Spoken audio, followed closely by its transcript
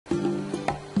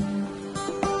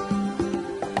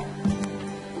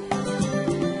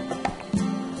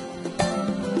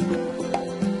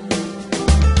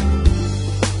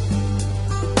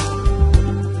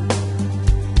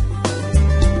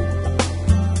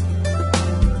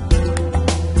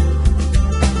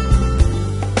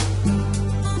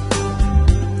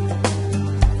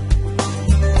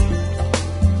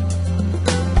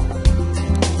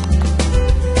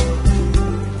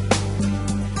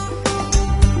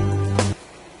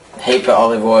heap of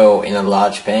olive oil in a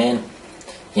large pan.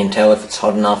 You can tell if it's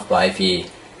hot enough by if you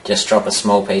just drop a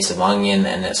small piece of onion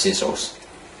and it sizzles.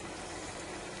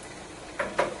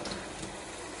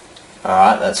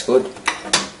 Alright, that's good.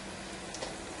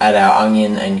 Add our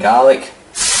onion and garlic.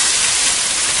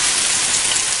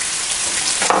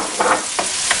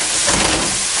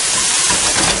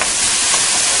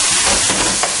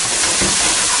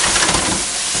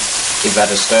 Give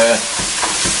that a stir.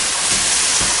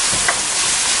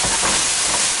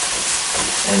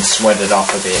 And sweat it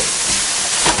off a bit.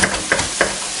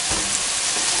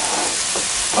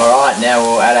 Alright, now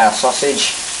we'll add our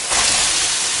sausage.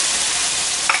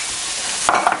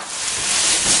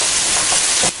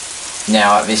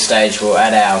 Now at this stage we'll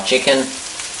add our chicken.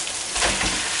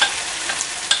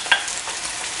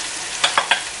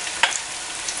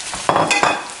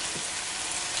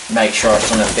 Make sure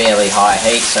it's on a fairly high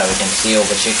heat so we can seal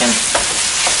the chicken.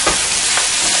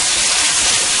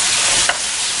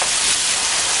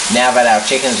 Now that our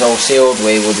chicken's all sealed,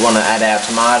 we would want to add our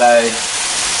tomato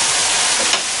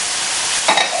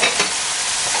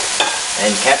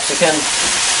and capsicum.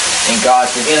 And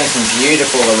guys, we're getting some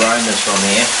beautiful aromas from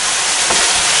here.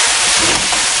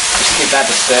 Just give that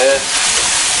a stir.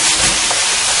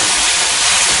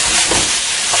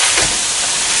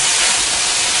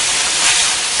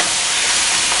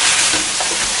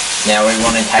 Now we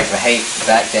want to take the heat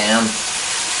back down,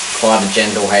 quite a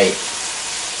gentle heat.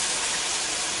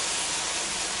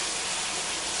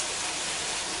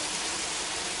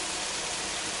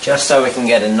 Just so we can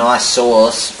get a nice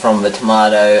sauce from the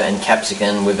tomato and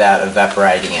capsicum without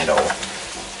evaporating at all.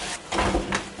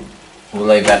 We'll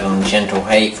leave that on gentle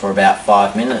heat for about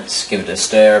 5 minutes. Give it a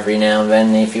stir every now and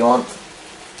then if you want.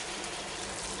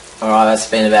 Alright, that's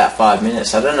been about 5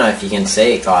 minutes. I don't know if you can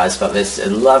see it, guys, but there's a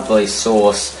lovely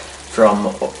sauce from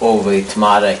all the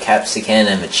tomato, capsicum,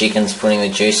 and the chicken's putting the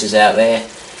juices out there.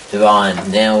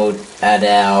 Divine. Now we'll add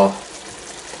our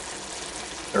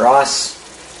rice.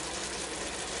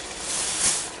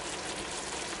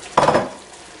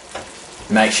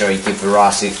 Make sure you give the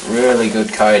rice a really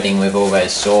good coating with all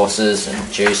those sauces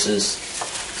and juices.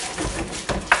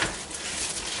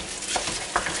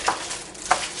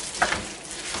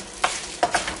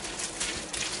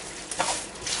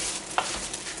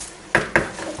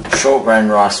 Short grain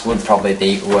rice would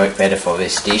probably work better for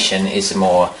this dish and is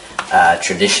more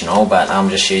traditional, but I'm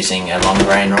just using a long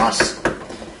grain rice.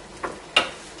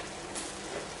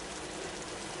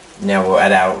 Now we'll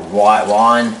add our white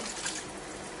wine.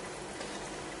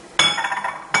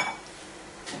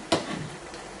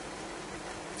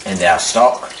 And our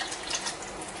stock.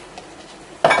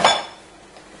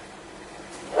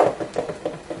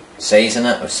 Season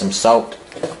it with some salt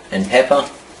and pepper.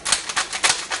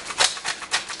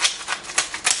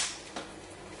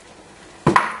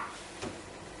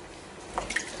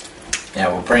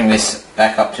 Now we'll bring this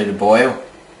back up to the boil.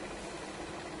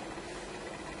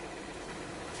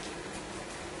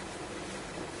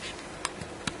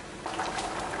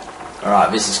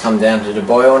 Alright, this has come down to the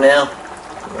boil now.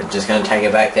 We're just going to take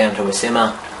it back down to a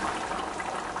simmer.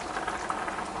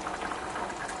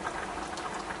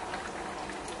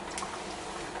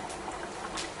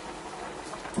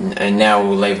 And now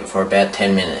we'll leave it for about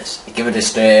 10 minutes. Give it a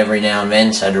stir every now and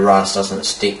then so the rice doesn't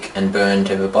stick and burn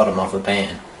to the bottom of the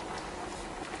pan.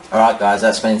 Alright guys,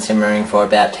 that's been simmering for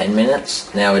about 10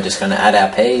 minutes. Now we're just going to add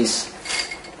our peas.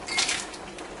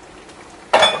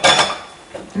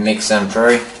 Mix them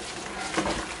through.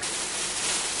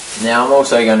 Now I'm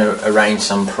also going to arrange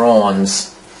some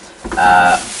prawns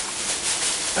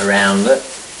around it.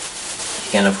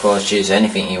 You can of course choose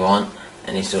anything you want,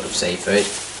 any sort of seafood.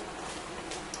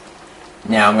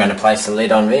 Now I'm going to place the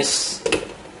lid on this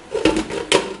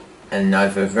and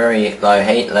over very low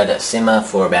heat let it simmer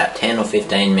for about 10 or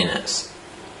 15 minutes.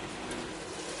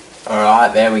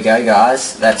 Alright, there we go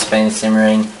guys, that's been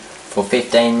simmering for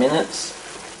 15 minutes.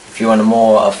 If you want a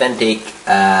more authentic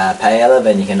paella,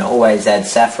 then you can always add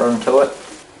saffron to it.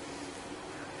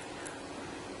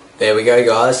 There we go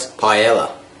guys,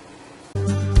 paella.